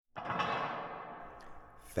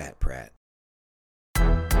Fat Pratt.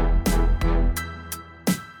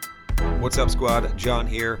 What's up, squad? John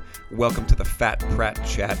here. Welcome to the Fat Pratt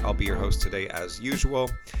Chat. I'll be your host today as usual.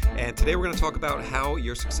 And today we're going to talk about how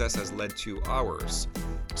your success has led to ours.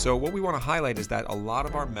 So what we want to highlight is that a lot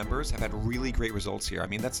of our members have had really great results here. I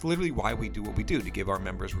mean, that's literally why we do what we do, to give our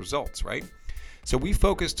members results, right? So we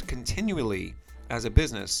focused continually as a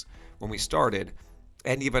business when we started,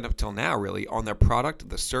 and even up till now really, on their product,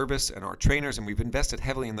 the service, and our trainers, and we've invested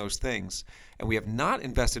heavily in those things. And we have not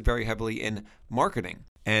invested very heavily in marketing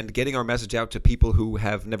and getting our message out to people who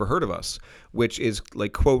have never heard of us, which is,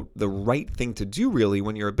 like, quote, the right thing to do really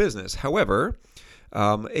when you're a business. However,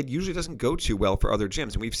 it usually doesn't go too well for other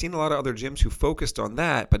gyms. And we've seen a lot of other gyms who focused on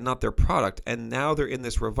that, but not their product. And now they're in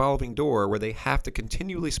this revolving door where they have to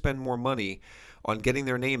continually spend more money on getting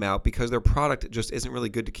their name out because their product just isn't really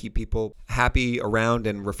good to keep people happy around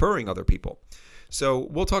and referring other people. So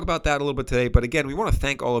we'll talk about that a little bit today. But again, we want to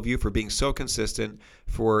thank all of you for being so consistent,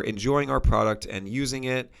 for enjoying our product and using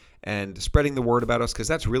it and spreading the word about us, because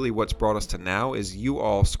that's really what's brought us to now, is you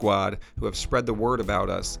all, squad, who have spread the word about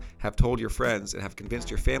us, have told your friends and have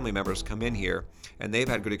convinced your family members to come in here, and they've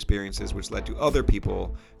had good experiences, which led to other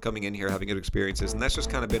people coming in here having good experiences, and that's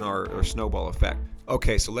just kind of been our snowball effect.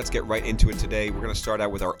 Okay, so let's get right into it today. We're going to start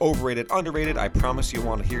out with our overrated, underrated. I promise you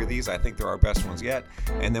want to hear these. I think they're our best ones yet,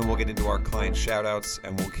 and then we'll get into our client shout-outs,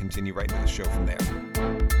 and we'll continue right into the show from there.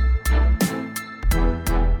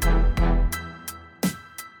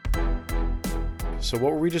 So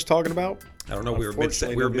what were we just talking about? I don't know. We were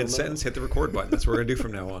mid-sentence. Hit the record button. That's what we're going to do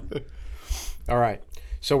from now on. All right.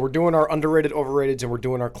 So we're doing our underrated, overrateds, and we're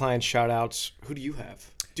doing our client shout-outs. Who do you have?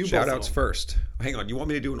 Do shout-outs first. Hang on. You want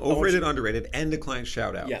me to do an overrated, underrated, and a client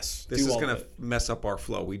shout-out? Yes. This is going to mess up our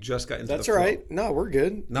flow. We just got into That's the flow. all right. No, we're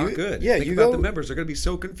good. Not good. Yeah, Think you about go. The members are going to be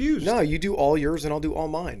so confused. No, you do all yours, and I'll do all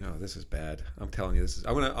mine. No, this is bad. I'm telling you, this is.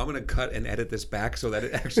 I'm gonna cut and edit this back so that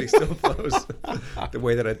it actually still flows the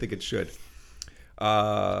way that I think it should.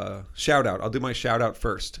 Shout out. I'll do my shout out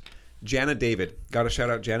first. Jana David. Got to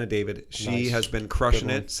shout out Jana David. She has been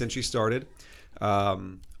crushing it since she started.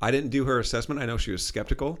 I didn't do her assessment. I know she was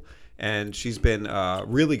skeptical, and she's been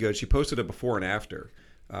really good. She posted a before and after,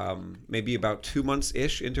 maybe about 2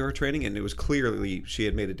 months-ish into her training, and it was clearly she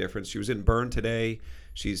had made a difference. She was in Burn today.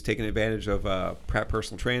 She's taken advantage of Pratt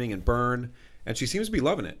Personal Training and Burn, and she seems to be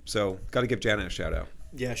loving it. So got to give Jana a shout out.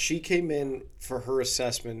 Yeah, she came in for her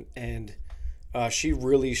assessment, and she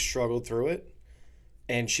really struggled through it,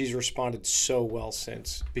 and she's responded so well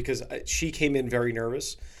since, because she came in very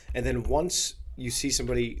nervous, and then once you see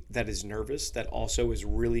somebody that is nervous that also is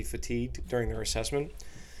really fatigued during their assessment,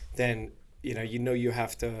 then you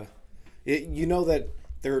have to, that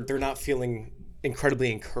they're not feeling incredibly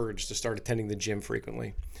encouraged to start attending the gym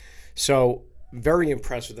frequently. So very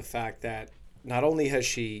impressed with the fact that not only has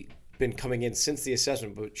she been coming in since the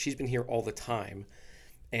assessment, but she's been here all the time.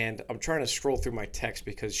 And I'm trying to scroll through my text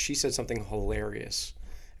because she said something hilarious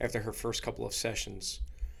after her first couple of sessions.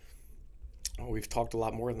 Oh, we've talked a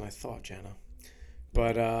lot more than I thought, Jana.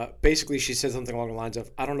 But basically she said something along the lines of,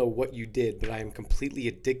 I don't know what you did, but I am completely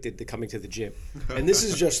addicted to coming to the gym. And this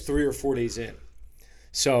is just 3 or 4 days in.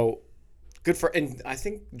 So good and I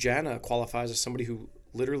think Jana qualifies as somebody who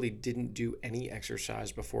literally didn't do any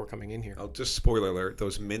exercise before coming in here. Oh, just spoiler alert,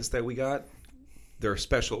 those mints that we got, they're a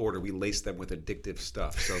special order. We lace them with addictive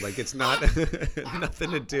stuff. So, like, it's not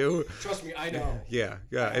nothing to do. Trust me, I know. Yeah.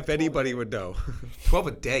 If anybody would know. 12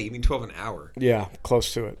 a day? You mean 12 an hour? Yeah,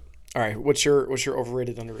 close to it. All right, what's your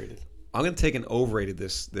overrated, underrated? I'm going to take an overrated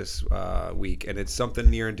this week, and it's something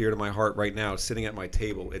near and dear to my heart right now. It's sitting at my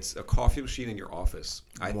table. It's a coffee machine in your office.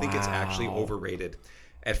 I think it's actually overrated.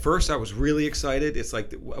 At first, I was really excited. It's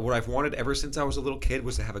like what I've wanted ever since I was a little kid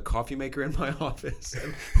was to have a coffee maker in my office.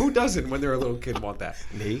 And who doesn't, when they're a little kid, want that?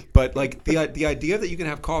 Me. But like the idea that you can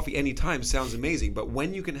have coffee anytime sounds amazing. But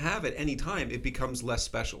when you can have it anytime, it becomes less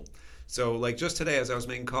special. So like just today, as I was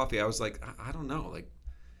making coffee, I was like, I don't know, like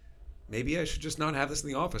maybe I should just not have this in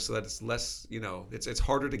the office so that it's less, it's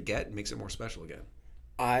harder to get and makes it more special again.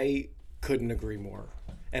 I couldn't agree more.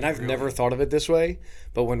 And I've never thought of it this way,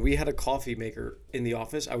 but when we had a coffee maker in the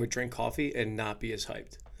office, I would drink coffee and not be as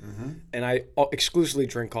hyped. Mm-hmm. And I exclusively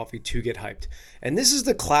drink coffee to get hyped. And this is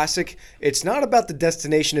the classic, it's not about the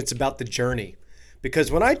destination, it's about the journey. Because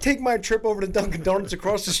when I take my trip over to Dunkin' Donuts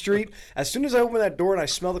across the street, as soon as I open that door and I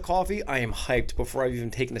smell the coffee, I am hyped before I've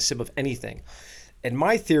even taken a sip of anything. And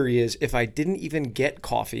my theory is if I didn't even get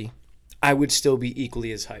coffee, I would still be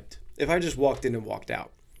equally as hyped if I just walked in and walked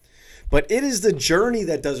out. But it is the journey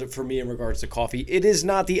that does it for me in regards to coffee. It is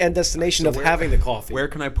not the end destination of having the coffee. Where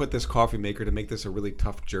can I put this coffee maker to make this a really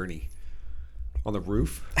tough journey? on the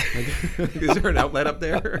roof? Like, is there an outlet up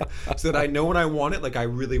there so that I know when I want it? Like I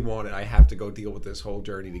really want it. I have to go deal with this whole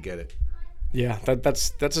journey to get it. Yeah,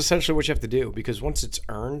 that's essentially what you have to do, because once it's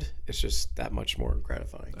earned, it's just that much more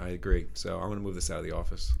gratifying. I agree. So I'm going to move this out of the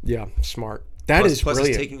office. Yeah, smart. Plus Plus brilliant.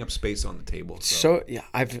 it's taking up space on the table. So yeah,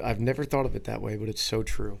 I've never thought of it that way, but it's so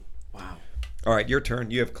true. Wow. All right, your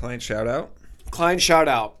turn. You have client shout out. Client shout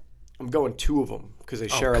out. I'm going 2 of them because they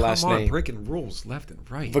share a last name. Breaking rules left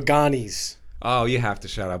and right. Vagani's. Oh, you have to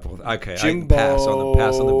shout out both. Okay, Jimbo, I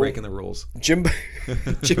pass on the breaking the rules. Jimbo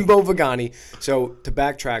Vagani. So to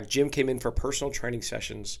backtrack, Jim came in for personal training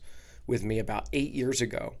sessions with me about 8 years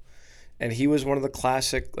ago. And he was one of the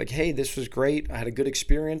classic, like, hey, this was great. I had a good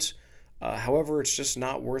experience. However, it's just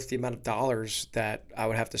not worth the amount of dollars that I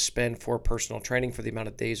would have to spend for personal training for the amount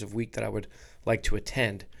of days of week that I would like to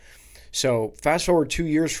attend. So fast forward 2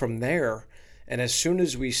 years from there, and as soon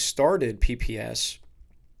as we started PPS,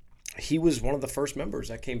 he was one of the first members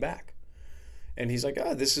that came back. And he's like,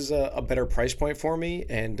 this is a better price point for me,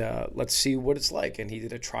 and let's see what it's like. And he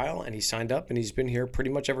did a trial, and he signed up, and he's been here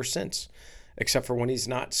pretty much ever since, except for when he's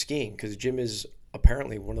not skiing, because Jim is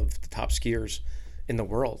apparently one of the top skiers in the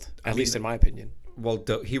world, at least in my opinion. Well,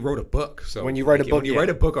 he wrote a book. So when you write a book, write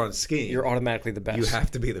a book on skiing, you're automatically the best. You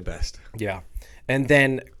have to be the best. Yeah. And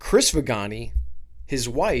then Chris Vagani, his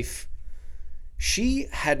wife, she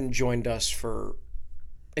hadn't joined us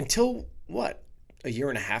until a year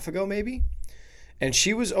and a half ago, maybe. And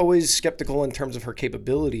she was always skeptical in terms of her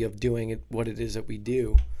capability of doing what it is that we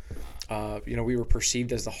do. We were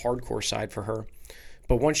perceived as the hardcore side for her.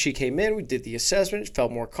 But once she came in, we did the assessment,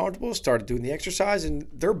 felt more comfortable, started doing the exercise, and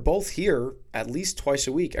they're both here at least twice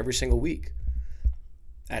a week, every single week.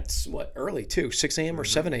 That's early too, 6 a.m. or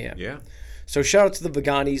 7 a.m. Yeah. So shout out to the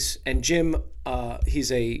Vaganis. And Jim,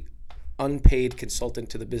 he's a unpaid consultant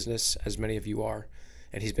to the business, as many of you are.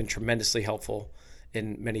 And he's been tremendously helpful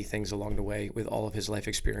in many things along the way with all of his life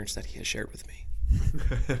experience that he has shared with me.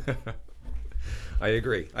 I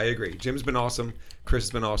agree. Jim's been awesome. Chris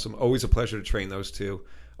has been awesome. Always a pleasure to train those two.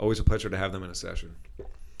 Always a pleasure to have them in a session.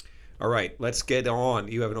 All right, let's get on.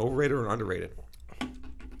 You have an overrated or an underrated?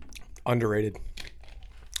 Underrated.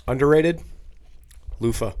 Underrated?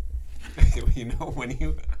 Loofah.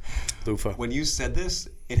 Loofah. When you said this,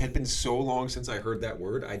 it had been so long since I heard that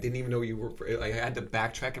word. I didn't even know you were. I had to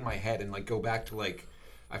backtrack in my head and go back to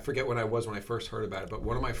I forget when I was when I first heard about it. But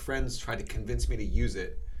one of my friends tried to convince me to use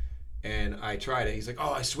it, and I tried it. He's like,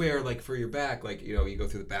 "Oh, I swear, for your back, you go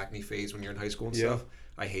through the back knee phase when you're in high school and stuff."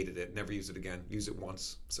 I hated it. Never used it again. Used it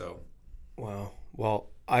once. So. Wow. Well,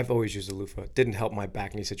 I've always used the loofah. It didn't help my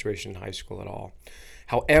back knee situation in high school at all.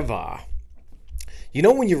 However,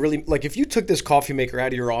 when you really if you took this coffee maker out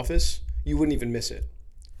of your office, you wouldn't even miss it.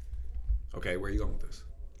 Okay, where are you going with this?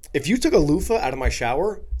 If you took a loofah out of my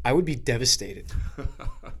shower, I would be devastated.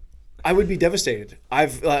 I would be devastated.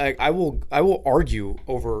 I will argue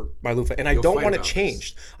over my loofah, and I don't want it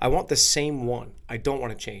changed. I want the same one. I don't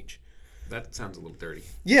want to change. That sounds a little dirty.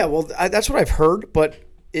 Yeah, well, that's what I've heard, but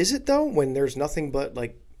is it though when there's nothing but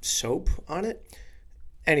soap on it?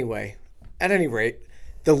 Anyway, at any rate,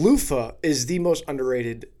 the loofah is the most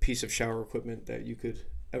underrated piece of shower equipment that you could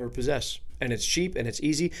ever possess. And it's cheap and it's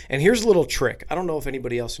easy. And here's a little trick. I don't know if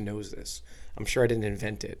anybody else knows this. I'm sure I didn't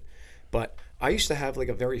invent it. But I used to have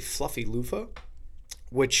a very fluffy loofah,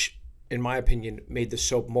 which in my opinion made the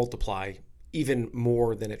soap multiply even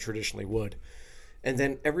more than it traditionally would. And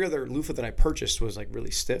then every other loofah that I purchased was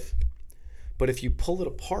really stiff. But if you pull it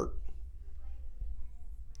apart,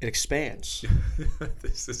 it expands.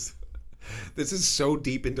 This is so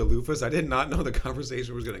deep into loofahs. I did not know the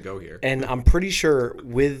conversation was going to go here. And I'm pretty sure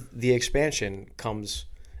with the expansion comes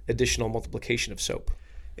additional multiplication of soap.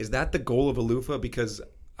 Is that the goal of a loofah? Because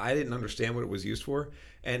I didn't understand what it was used for.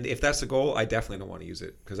 And if that's the goal, I definitely don't want to use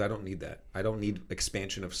it because I don't need that. I don't need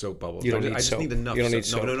expansion of soap bubbles. You don't need I just soap. need enough You don't soap. need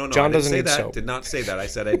soap. No. John doesn't need that. soap. Did not say that. I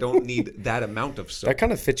said I don't need that amount of soap. That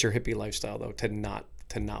kind of fits your hippie lifestyle, though, to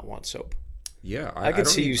not want soap. Yeah, I could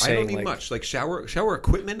see you saying I don't need much shower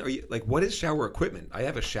equipment. Are you what is shower equipment? I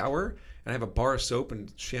have a shower and I have a bar of soap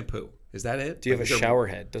and shampoo. Is that it? Do you have a shower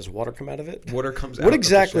head? Does water come out of it? Water comes out. What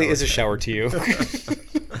exactly is a shower to you?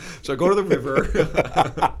 So I go to the river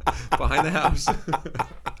behind the house.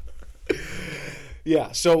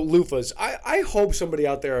 Yeah, so loofahs. I hope somebody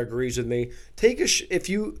out there agrees with me. If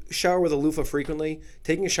you shower with a loofah frequently,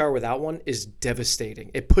 taking a shower without one is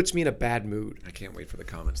devastating. It puts me in a bad mood. I can't wait for the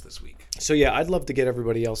comments this week. So yeah, I'd love to get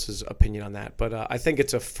everybody else's opinion on that, but I think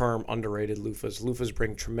it's a firm underrated loofahs. Loofahs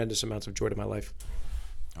bring tremendous amounts of joy to my life.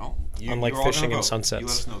 Oh, unlike fishing and sunsets. You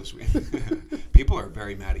let us know this week. People are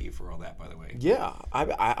very mad at you for all that, by the way. Yeah,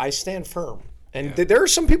 I stand firm. And there are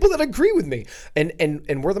some people that agree with me,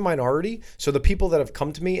 and we're the minority. So the people that have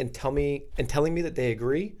come to me and telling me that they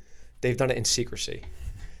agree, they've done it in secrecy.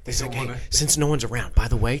 They say, hey, since no one's around, by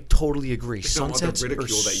the way, totally agree. Sunsets are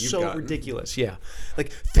so ridiculous. Yeah.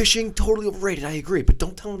 Like fishing, totally overrated. I agree, but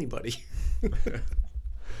don't tell anybody.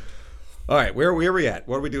 All right. Where are we at?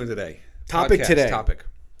 What are we doing today? Topic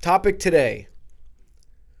today.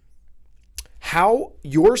 How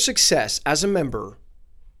your success as a member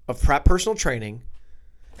of Pratt Personal Training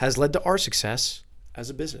has led to our success as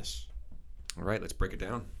a business. All right. Let's break it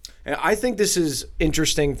down. And I think this is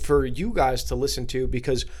interesting for you guys to listen to,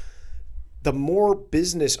 because the more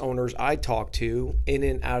business owners I talk to in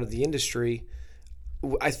and out of the industry,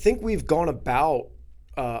 I think we've gone about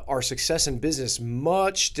our success in business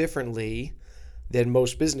much differently than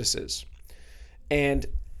most businesses. And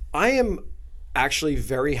I am actually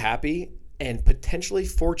very happy and potentially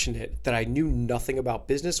fortunate that I knew nothing about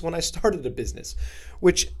business when I started a business,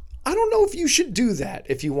 which I don't know if you should do that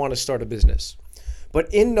if you want to start a business.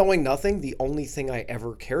 But in knowing nothing, the only thing I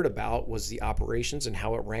ever cared about was the operations and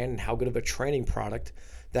how it ran and how good of a training product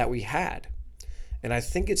that we had. And I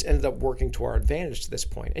think it's ended up working to our advantage to this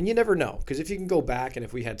point. And you never know, because if you can go back and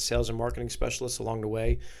if we had sales and marketing specialists along the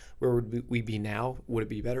way, where would we be now? Would it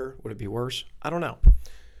be better? Would it be worse? I don't know.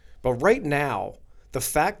 But right now, the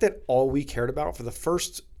fact that all we cared about for the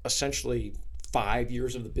first essentially 5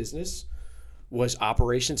 years of the business was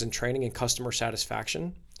operations and training and customer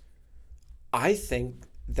satisfaction, I think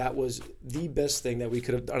that was the best thing that we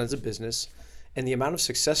could have done as a business. And the amount of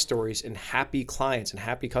success stories and happy clients and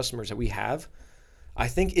happy customers that we have, I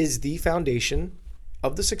think is the foundation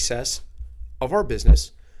of the success of our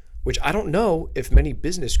business, which I don't know if many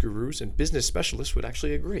business gurus and business specialists would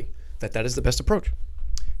actually agree that that is the best approach.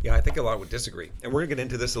 Yeah, I think a lot would disagree. And we're going to get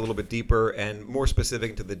into this a little bit deeper and more specific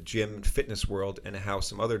into the gym and fitness world and how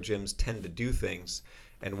some other gyms tend to do things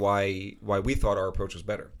and why we thought our approach was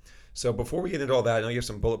better. So before we get into all that, I know you have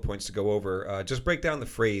some bullet points to go over. Just break down the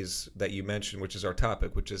phrase that you mentioned, which is our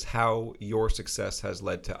topic, which is how your success has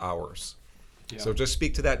led to ours. Yeah. So just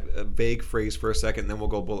speak to that vague phrase for a second, and then we'll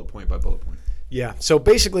go bullet point by bullet point. Yeah. So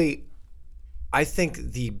basically, I think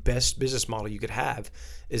the best business model you could have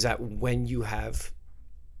is that when you have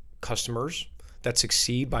customers that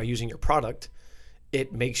succeed by using your product,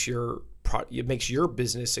 it makes your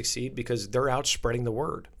business succeed because they're out spreading the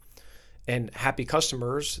word. And happy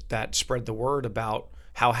customers that spread the word about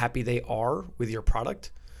how happy they are with your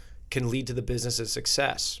product can lead to the business's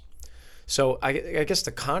success. So I guess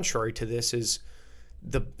the contrary to this is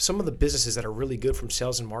some of the businesses that are really good from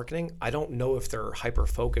sales and marketing, I don't know if they're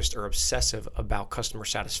hyper-focused or obsessive about customer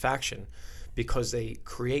satisfaction because they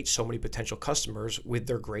create so many potential customers with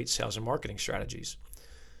their great sales and marketing strategies.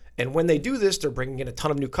 And when they do this, they're bringing in a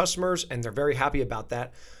ton of new customers and they're very happy about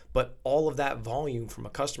that. But all of that volume from a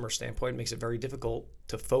customer standpoint makes it very difficult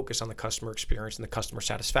to focus on the customer experience and the customer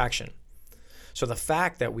satisfaction. So the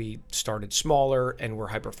fact that we started smaller and we're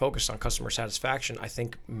hyper-focused on customer satisfaction, I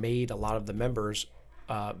think made a lot of the members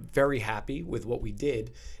very happy with what we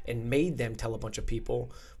did and made them tell a bunch of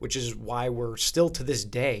people, which is why we're still to this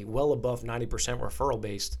day well above 90% referral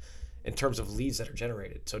based in terms of leads that are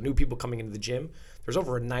generated. So new people coming into the gym, there's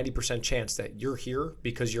over a 90% chance that you're here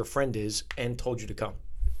because your friend is and told you to come.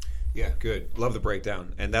 Yeah, good. Love the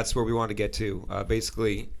breakdown. And that's where we want to get to.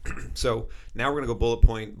 Basically, so now we're going to go bullet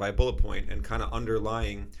point by bullet point and kind of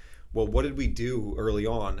underlying, well, what did we do early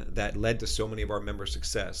on that led to so many of our members'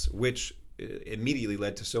 success, which immediately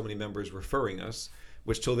led to so many members referring us,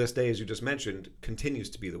 which till this day, as you just mentioned, continues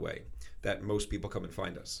to be the way that most people come and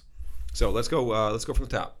find us. So let's go from the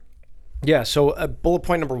top. Yeah, so bullet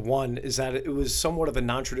point number one is that it was somewhat of a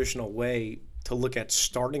non-traditional way to look at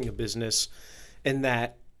starting a business, in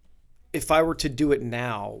that if I were to do it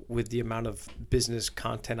now with the amount of business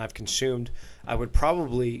content I've consumed, I would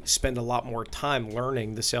probably spend a lot more time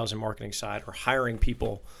learning the sales and marketing side or hiring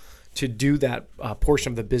people to do that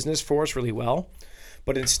portion of the business for us really well.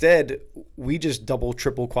 But instead, we just double,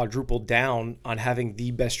 triple, quadrupled down on having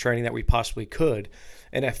the best training that we possibly could.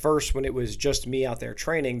 And at first, when it was just me out there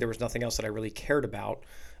training, there was nothing else that I really cared about.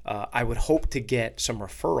 I would hope to get some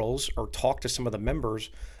referrals or talk to some of the members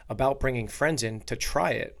about bringing friends in to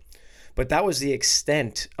try it. But that was the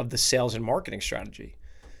extent of the sales and marketing strategy.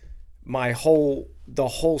 The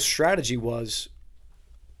whole strategy was,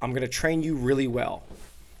 I'm going to train you really well.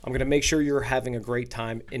 I'm going to make sure you're having a great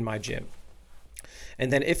time in my gym.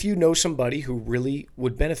 And then if you know somebody who really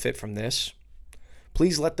would benefit from this,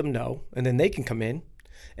 please let them know. And then they can come in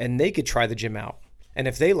and they could try the gym out. And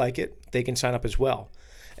if they like it, they can sign up as well.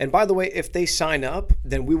 And by the way, if they sign up,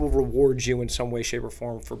 then we will reward you in some way, shape, or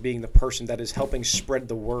form for being the person that is helping spread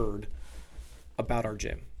the word about our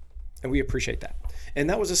gym. And we appreciate that. And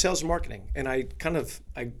that was a sales and marketing. And I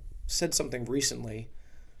said something recently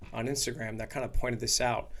on Instagram that kind of pointed this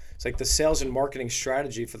out. It's like the sales and marketing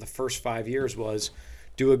strategy for the first 5 years was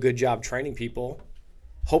do a good job training people,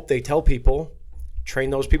 hope they tell people, train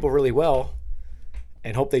those people really well,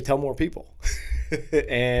 and hope they tell more people.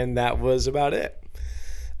 And that was about it.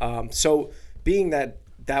 So being that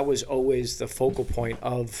was always the focal point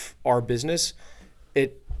of our business,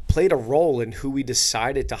 it played a role in who we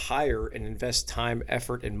decided to hire and invest time,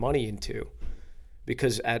 effort, and money into.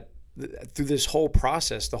 Because through this whole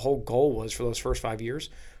process, the whole goal was for those first 5 years,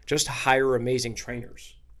 just to hire amazing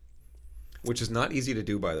trainers. Which is not easy to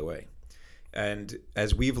do, by the way. And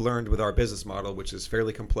as we've learned with our business model, which is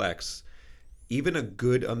fairly complex, even a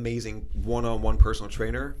good, amazing one-on-one personal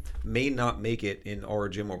trainer may not make it in our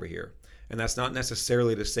gym over here. And that's not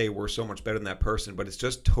necessarily to say we're so much better than that person, but it's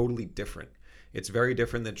just totally different. It's very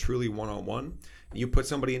different than truly one-on-one. You put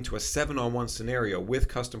somebody into a 7-on-1 scenario with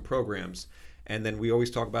custom programs, and then we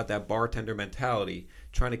always talk about that bartender mentality,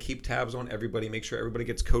 trying to keep tabs on everybody, make sure everybody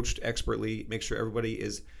gets coached expertly, make sure everybody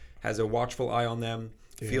has a watchful eye on them,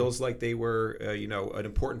 feels like they were an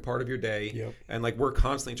important part of your day. Yep. And like we're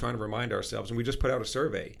constantly trying to remind ourselves, and we just put out a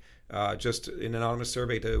survey, just an anonymous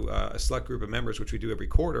survey to a select group of members, which we do every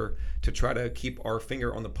quarter, to try to keep our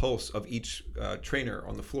finger on the pulse of each trainer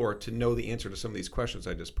on the floor to know the answer to some of these questions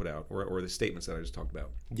I just put out, or the statements that I just talked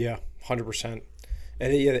about. Yeah, 100%.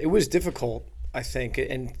 And it was difficult, I think.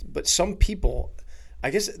 But some people,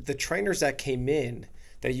 I guess the trainers that came in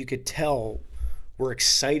that you could tell were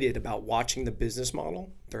excited about watching the business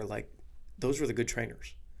model, they're like, those were the good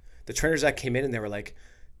trainers. The trainers that came in and they were like,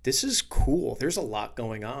 this is cool. There's a lot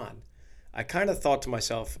going on. I kind of thought to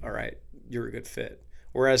myself, all right, you're a good fit.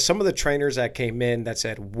 Whereas some of the trainers that came in that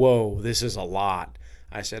said, whoa, this is a lot,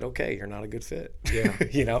 I said, okay, you're not a good fit.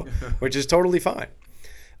 Yeah. Which is totally fine.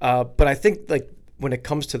 But I think like when it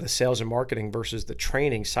comes to the sales and marketing versus the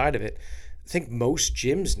training side of it, I think most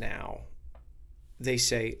gyms now, they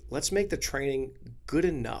say, let's make the training good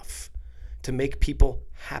enough to make people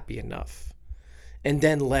happy enough. And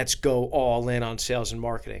then let's go all in on sales and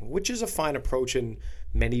marketing, which is a fine approach, and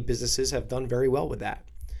many businesses have done very well with that.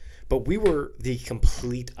 But we were the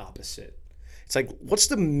complete opposite. It's like, what's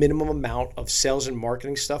the minimum amount of sales and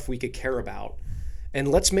marketing stuff we could care about? And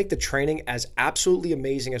let's make the training as absolutely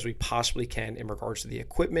amazing as we possibly can in regards to the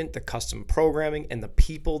equipment, the custom programming, and the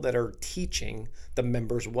people that are teaching the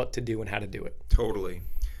members what to do and how to do it. Totally.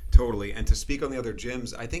 And to speak on the other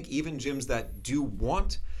gyms, I think even gyms that do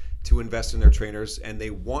want to invest in their trainers and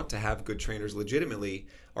they want to have good trainers legitimately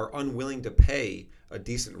are unwilling to pay a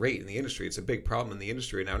decent rate in the industry. It's a big problem in the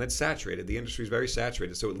industry now, and it's saturated. The industry is very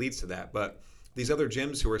saturated, so it leads to that. But these other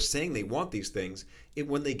gyms who are saying they want these things,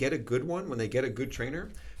 when they get a good one, when they get a good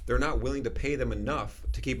trainer, they're not willing to pay them enough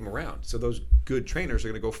to keep them around. So those good trainers are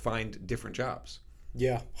going to go find different jobs.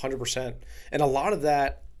 Yeah, 100%. And a lot of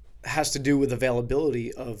that has to do with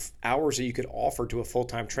availability of hours that you could offer to a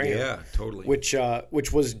full-time trainer. Yeah, totally.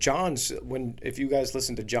 Which was John's, if you guys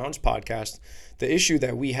listen to John's podcast, the issue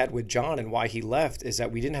that we had with John and why he left is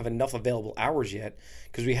that we didn't have enough available hours yet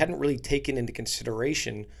because we hadn't really taken into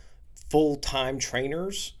consideration full-time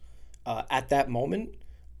trainers at that moment,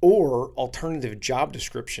 or alternative job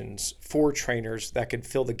descriptions for trainers that could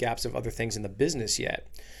fill the gaps of other things in the business yet.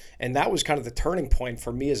 And that was kind of the turning point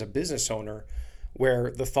for me as a business owner,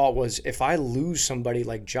 where the thought was, if I lose somebody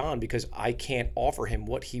like John because I can't offer him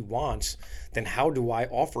what he wants, then how do I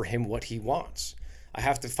offer him what he wants? I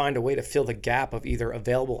have to find a way to fill the gap of either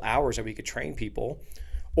available hours that we could train people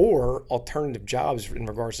or alternative jobs in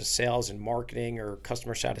regards to sales and marketing or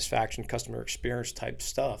customer satisfaction, customer experience type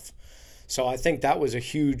stuff. So I think that was a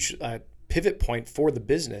huge pivot point for the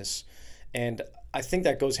business. And I think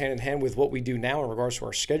that goes hand in hand with what we do now in regards to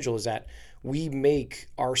our schedule, is that we make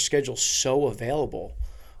our schedule so available,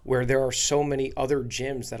 where there are so many other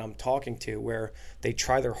gyms that I'm talking to where they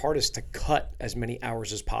try their hardest to cut as many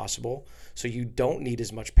hours as possible so you don't need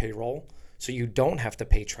as much payroll, so you don't have to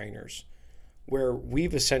pay trainers. Where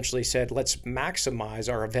we've essentially said, let's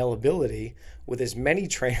maximize our availability with as many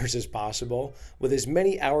trainers as possible, with as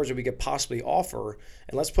many hours that we could possibly offer,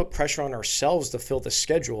 and let's put pressure on ourselves to fill the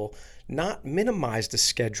schedule, not minimize the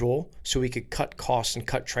schedule so we could cut costs and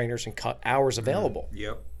cut trainers and cut hours available.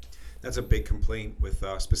 Yep. That's a big complaint with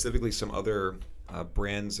specifically some other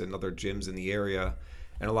brands and other gyms in the area.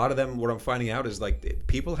 And a lot of them, what I'm finding out is like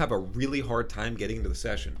people have a really hard time getting into the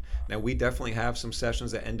session. Now, we definitely have some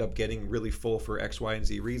sessions that end up getting really full for X, Y, and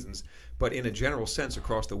Z reasons. But in a general sense,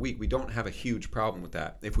 across the week, we don't have a huge problem with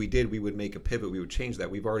that. If we did, we would make a pivot. We would change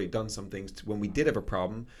that. We've already done some things when we did have a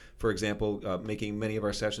problem. For example, making many of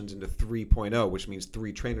our sessions into 3.0, which means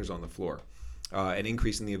 3 trainers on the floor. And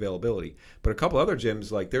increasing the availability. But a couple other gyms,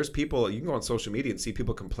 like there's people, you can go on social media and see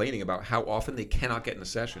people complaining about how often they cannot get in a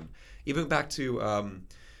session. Even back to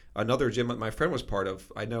another gym that my friend was part of,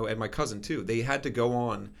 I know, and my cousin too, they had to go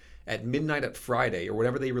on at midnight at Friday or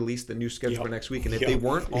whenever they released the new schedule for next week. And if they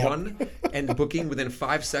weren't on and booking within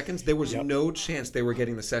 5 seconds, there was no chance they were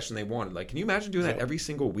getting the session they wanted. Like, can you imagine doing that every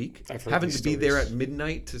single week? Having to be there at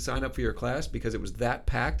midnight to sign up for your class because it was that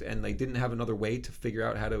packed and they didn't have another way to figure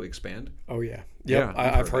out how to expand? Oh, yeah. Yep.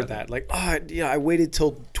 Yeah, I've heard that. Like, I waited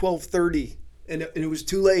till 12:30 and it was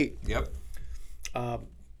too late. Yep.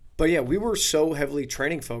 But yeah, we were so heavily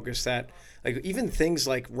training focused that like even things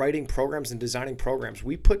like writing programs and designing programs,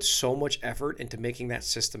 we put so much effort into making that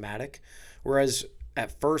systematic. Whereas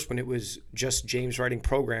at first, when it was just James writing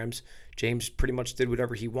programs, James pretty much did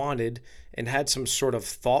whatever he wanted and had some sort of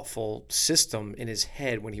thoughtful system in his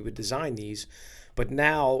head when he would design these. But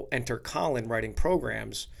now enter Colin writing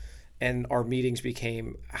programs, and our meetings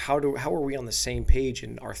became how are we on the same page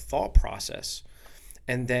in our thought process?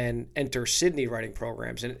 And then enter Sydney writing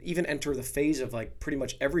programs, and even enter the phase of like pretty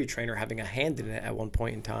much every trainer having a hand in it at one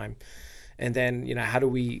point in time. And then, how do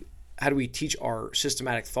we teach our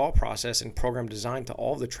systematic thought process and program design to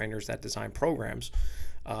all of the trainers that design programs?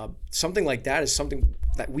 Something like that is something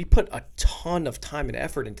that we put a ton of time and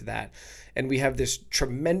effort into that. And we have this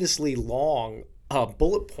tremendously long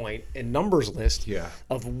bullet point and numbers list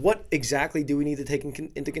of what exactly do we need to take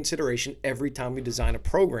into consideration every time we design a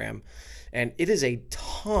program. And it is a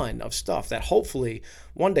ton of stuff that hopefully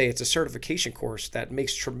one day it's a certification course that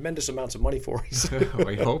makes tremendous amounts of money for us.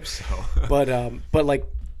 I hope so. But like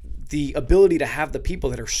the ability to have the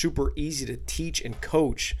people that are super easy to teach and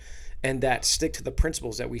coach and that stick to the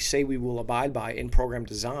principles that we say we will abide by in program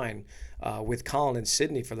design with Colin and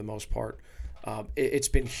Sydney for the most part, it's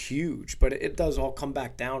been huge. But it does all come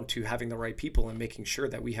back down to having the right people and making sure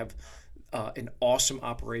that we have an awesome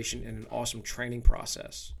operation and an awesome training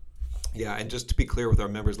process. Yeah, and just to be clear with our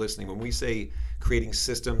members listening, when we say creating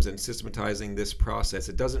systems and systematizing this process,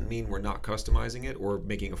 it doesn't mean we're not customizing it or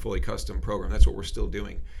making a fully custom program. That's what we're still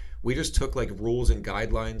doing. We just took like rules and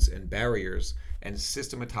guidelines and barriers and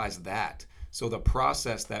systematized that. So the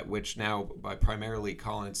process that which now by primarily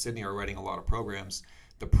Colin and Sydney are writing a lot of programs,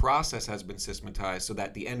 the process has been systematized so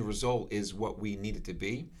that the end result is what we need it to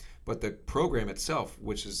be. But the program itself,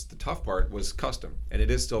 which is the tough part, was custom. And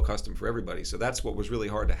it is still custom for everybody. So that's what was really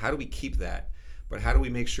hard. How do we keep that? But how do we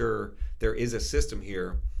make sure there is a system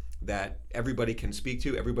here that everybody can speak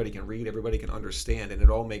to, everybody can read, everybody can understand, and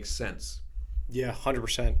it all makes sense? Yeah,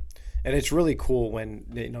 100%. And it's really cool when,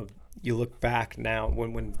 you look back now,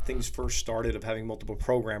 when things first started of having multiple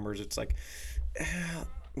programmers, it's like,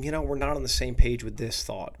 we're not on the same page with this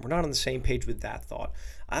thought. We're not on the same page with that thought.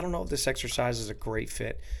 I don't know if this exercise is a great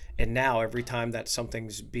fit. And now every time that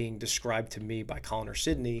something's being described to me by Colin or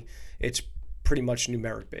Sydney, it's pretty much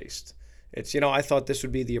numeric based. It's, I thought this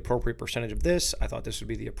would be the appropriate percentage of this. I thought this would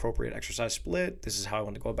be the appropriate exercise split. This is how I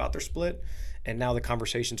want to go about their split. And now the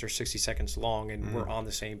conversations are 60 seconds long and we're on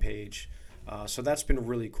the same page. So that's been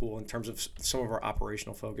really cool in terms of some of our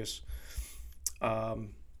operational focus.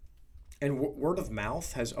 And word of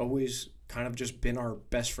mouth has always kind of just been our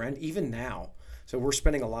best friend, even now. So we're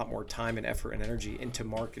spending a lot more time and effort and energy into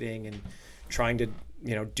marketing and trying to,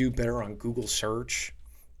 do better on Google search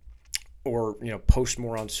or, post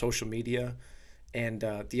more on social media. And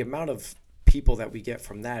the amount of people that we get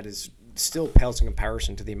from that is still pales in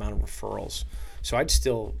comparison to the amount of referrals. So I'd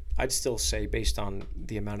still say, based on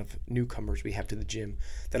the amount of newcomers we have to the gym,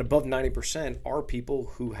 that above 90% are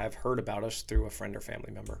people who have heard about us through a friend or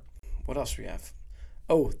family member. What else do we have?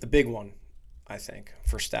 Oh, the big one, I think,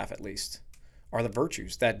 for staff at least, are the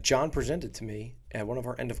virtues that John presented to me at one of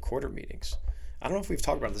our end of quarter meetings. I don't know if we've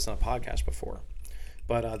talked about this on a podcast before,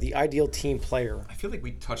 but the ideal team player. I feel like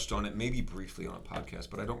we touched on it maybe briefly on a podcast,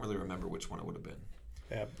 but I don't really remember which one it would have been.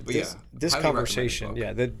 Yeah, but this conversation,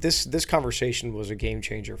 this conversation was a game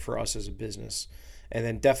changer for us as a business, and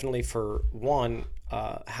then definitely for one,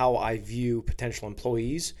 how I view potential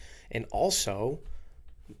employees, and also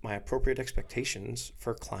my appropriate expectations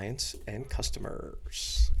for clients and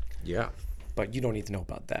customers. Yeah. But you don't need to know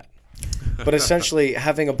about that. But essentially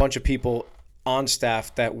having a bunch of people on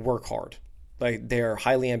staff that work hard Like, they're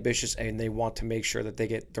highly ambitious and they want to make sure that they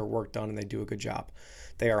get their work done and they do a good job.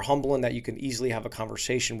 They are humble in that you can easily have a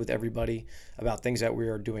conversation with everybody about things that we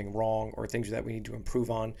are doing wrong or things that we need to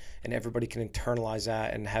improve on, and everybody can internalize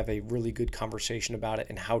that and have a really good conversation about it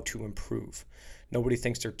and how to improve. Nobody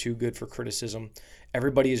thinks they're too good for criticism.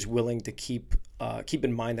 Everybody is willing to keep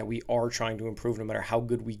in mind that we are trying to improve no matter how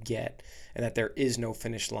good we get, and that there is no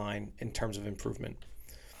finish line in terms of improvement.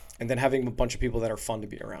 And then having a bunch of people that are fun to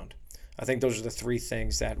be around. I think those are the three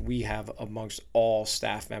things that we have amongst all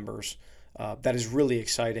staff members that is really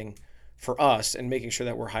exciting for us, and making sure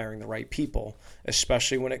that we're hiring the right people,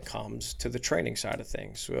 especially when it comes to the training side of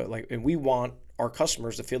things. So, and we want our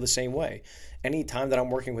customers to feel the same way. Anytime that I'm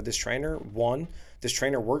working with this trainer, this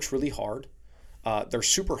trainer works really hard. They're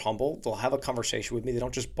super humble. They'll have a conversation with me. They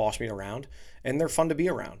don't just boss me around, and they're fun to be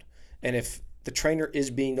around. And if the trainer is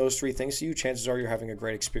being those three things to you, chances are you're having a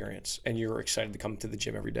great experience and you're excited to come to the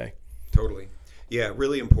gym every day. Totally. Yeah,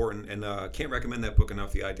 really important. And can't recommend that book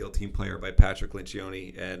enough, The Ideal Team Player by Patrick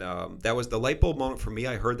Lencioni. And that was the light bulb moment for me.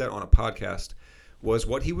 I heard that on a podcast, was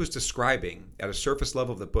what he was describing at a surface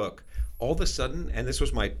level of the book. All of a sudden, and this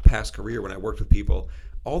was my past career when I worked with people,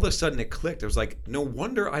 all of a sudden it clicked. It was like, no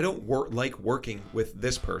wonder I don't like working with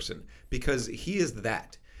this person, because he is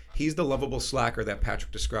that. He's the lovable slacker that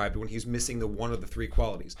Patrick described when he's missing the one of the three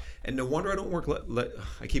qualities. And no wonder I don't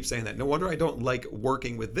I keep saying that. No wonder I don't like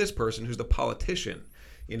working with this person who's the politician.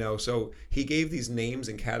 So he gave these names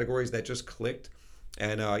and categories that just clicked.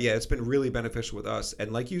 And it's been really beneficial with us.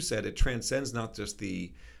 And like you said, it transcends not just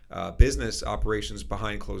the business operations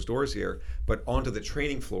behind closed doors here, but onto the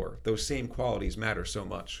training floor. Those same qualities matter so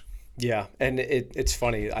much. Yeah, and it's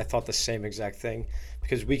funny. I thought the same exact thing,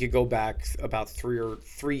 because we could go back about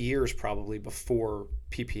 3 years probably before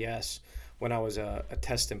PPS. When I was a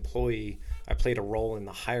test employee, I played a role in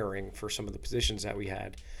the hiring for some of the positions that we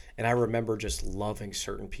had. And I remember just loving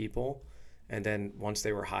certain people. And then once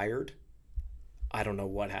they were hired, I don't know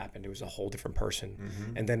what happened. It was a whole different person.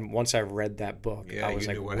 Mm-hmm. And then once I read that book, I was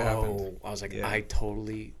like, whoa. Happened. I was like, I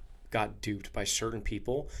totally got duped by certain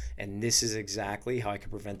people, and this is exactly how I could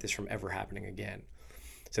prevent this from ever happening again.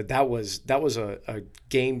 So that was a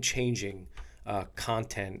game-changing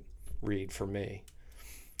content read for me.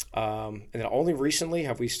 And then only recently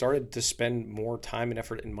have we started to spend more time and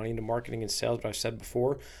effort and money into marketing and sales, but I've said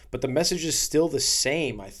before, but the message is still the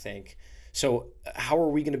same, I think. So how are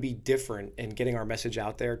we going to be different in getting our message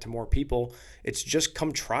out there to more people? It's just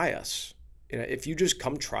come try us. If you just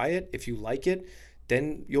come try it, if you like it,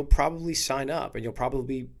 then you'll probably sign up and you'll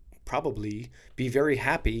probably be very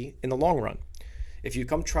happy in the long run. If you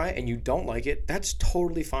come try it and you don't like it, that's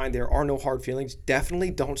totally fine. There are no hard feelings.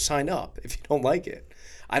 Definitely don't sign up if you don't like it.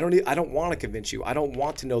 I don't want to convince you. I don't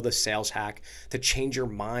want to know the sales hack to change your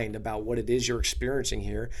mind about what it is you're experiencing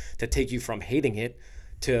here, to take you from hating it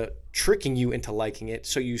to tricking you into liking it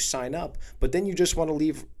so you sign up, but then you just want to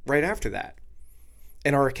leave right after that.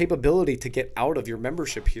 And our capability to get out of your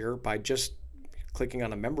membership here by just clicking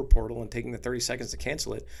on a member portal and taking the 30 seconds to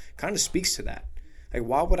cancel it kind of speaks to that. Like,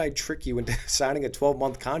 why would I trick you into signing a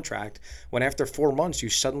 12-month contract when after 4 months you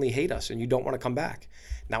suddenly hate us and you don't want to come back?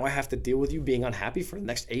 Now I have to deal with you being unhappy for the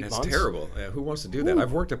next 8 months? That's terrible. Who wants to do that?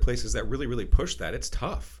 I've worked at places that really, really push that. It's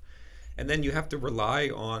tough. And then you have to rely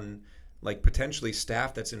on potentially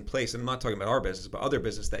staff that's in place. And I'm not talking about our business, but other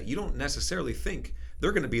business that you don't necessarily think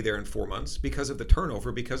they're going to be there in 4 months because of the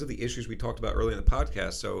turnover, because of the issues we talked about earlier in the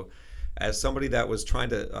podcast. So as somebody that was trying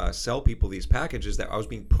to sell people these packages, that I was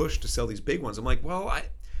being pushed to sell these big ones, I'm like, well,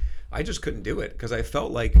 I just couldn't do it, because I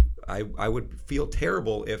felt like I would feel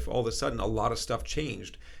terrible if all of a sudden a lot of stuff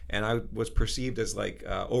changed and I was perceived as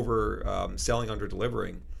over selling, under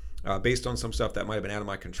delivering based on some stuff that might have been out of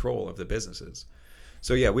my control of the businesses.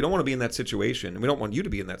 So yeah, we don't want to be in that situation, and we don't want you to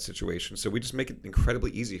be in that situation. So we just make it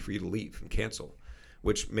incredibly easy for you to leave and cancel,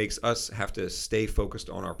 which makes us have to stay focused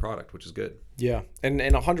on our product, which is good. Yeah, and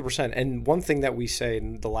 100%. And one thing that we say,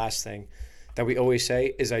 and the last thing that we always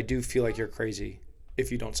say, is I do feel like you're crazy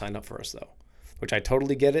if you don't sign up for us, though, which I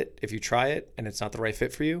totally get it if you try it and it's not the right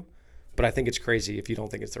fit for you. But I think it's crazy if you don't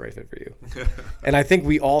think it's the right fit for you. And I think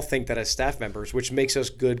we all think that as staff members, which makes us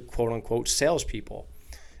good, quote unquote, salespeople,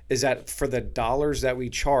 is that for the dollars that we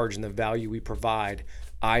charge and the value we provide,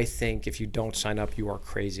 I think if you don't sign up, you are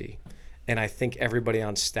crazy. And I think everybody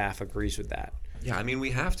on staff agrees with that. Yeah, I mean,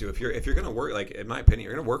 we have to. If you're going to work, in my opinion,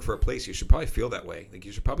 you're going to work for a place, you should probably feel that way.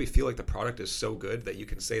 You should probably feel like the product is so good that you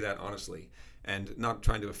can say that honestly, and not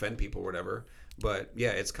trying to offend people or whatever. But yeah,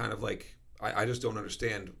 it's kind of like, I just don't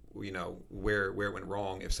understand, where it went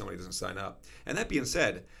wrong if somebody doesn't sign up. And that being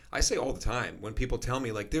said, I say all the time when people tell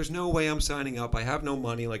me there's no way I'm signing up, I have no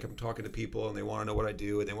money, I'm talking to people and they want to know what I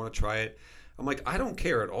do and they want to try it. I'm like, I don't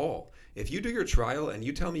care at all. If you do your trial and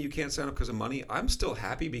you tell me you can't sign up because of money, I'm still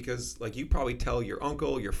happy because like you probably tell your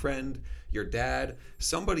uncle, your friend, your dad,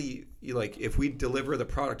 somebody, like if we deliver the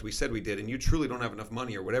product we said we did and you truly don't have enough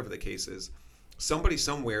money or whatever the case is, somebody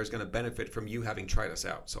somewhere is going to benefit from you having tried us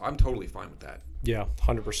out. So I'm totally fine with that. Yeah,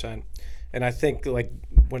 100%. And I think like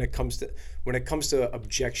when it comes to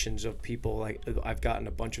objections of people, like I've gotten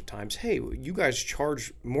a bunch of times, hey, you guys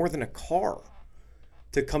charge more than a car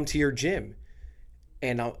to come to your gym.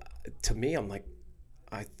 And to me, I'm like,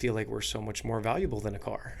 I feel like we're so much more valuable than a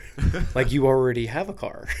car. Like you already have a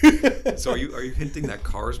car. So are you hinting that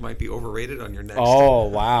cars might be overrated on your next? Oh,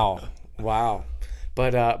 wow.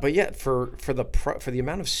 But yeah, for the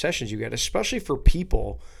amount of sessions you get, especially for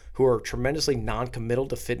people who are tremendously non-committal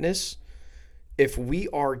to fitness, if we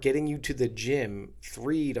are getting you to the gym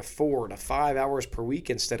 3 to 4 to 5 hours per week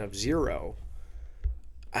instead of 0,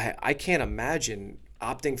 I can't imagine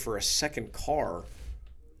opting for a second car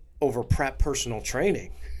over prep personal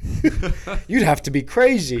training. You'd have to be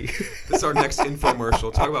crazy. This is our next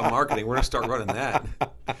infomercial. Talk about marketing. We're going to start running that.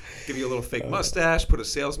 Give you a little fake mustache, put a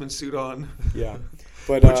salesman suit on. Yeah.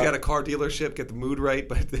 But put you at a car dealership, get the mood right,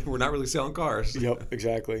 but we're not really selling cars. Yep,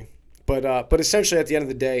 exactly. But essentially at the end of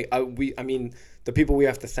the day, I mean, the people we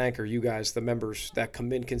have to thank are you guys, the members that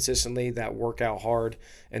come in consistently, that work out hard,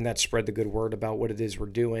 and that spread the good word about what it is we're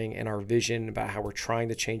doing and our vision about how we're trying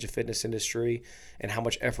to change the fitness industry and how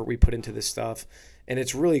much effort we put into this stuff. And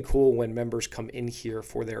it's really cool when members come in here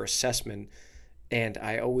for their assessment, and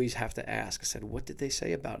I always have to ask, I said, what did they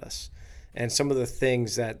say about us? And some of the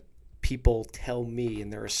things that people tell me in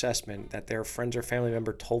their assessment that their friends or family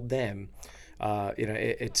member told them,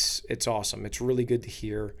 it's awesome. It's really good to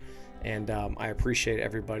hear. And I appreciate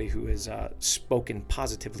everybody who has spoken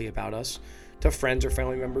positively about us to friends or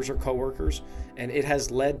family members or coworkers. And it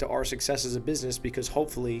has led to our success as a business because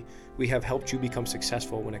hopefully we have helped you become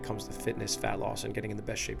successful when it comes to fitness, fat loss, and getting in the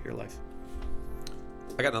best shape of your life.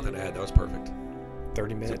 I got nothing to add. That was perfect.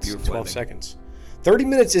 30 minutes, 12 ending. seconds. 30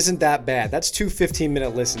 minutes isn't that bad. That's 2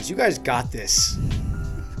 15-minute listens. You guys got this.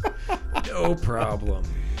 No problem.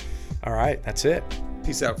 All right, that's it.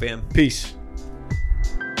 Peace out, fam. Peace.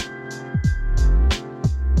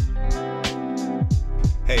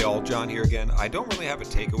 Hey all, John here again. I don't really have a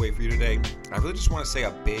takeaway for you today. I really just want to say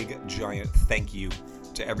a big, giant thank you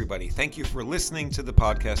to everybody. Thank you for listening to the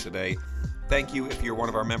podcast today. Thank you if you're one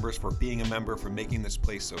of our members for being a member, for making this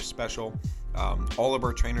place so special. All of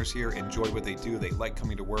our trainers here enjoy what they do. They like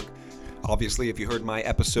coming to work. Obviously, if you heard my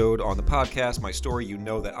episode on the podcast, my story, you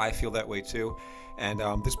know that I feel that way too. And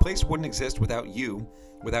this place wouldn't exist without you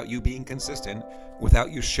being consistent,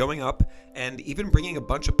 without you showing up, and even bringing a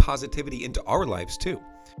bunch of positivity into our lives too.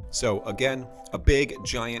 So again, a big,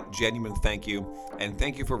 giant, genuine thank you. And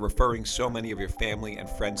thank you for referring so many of your family and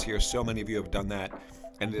friends here. So many of you have done that.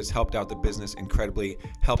 And it has helped out the business incredibly,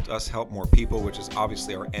 helped us help more people, which is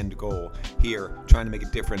obviously our end goal here, trying to make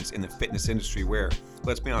a difference in the fitness industry where,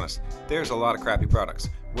 let's be honest, there's a lot of crappy products.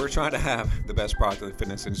 We're trying to have the best product in the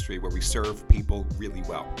fitness industry where we serve people really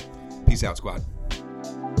well. Peace out, squad.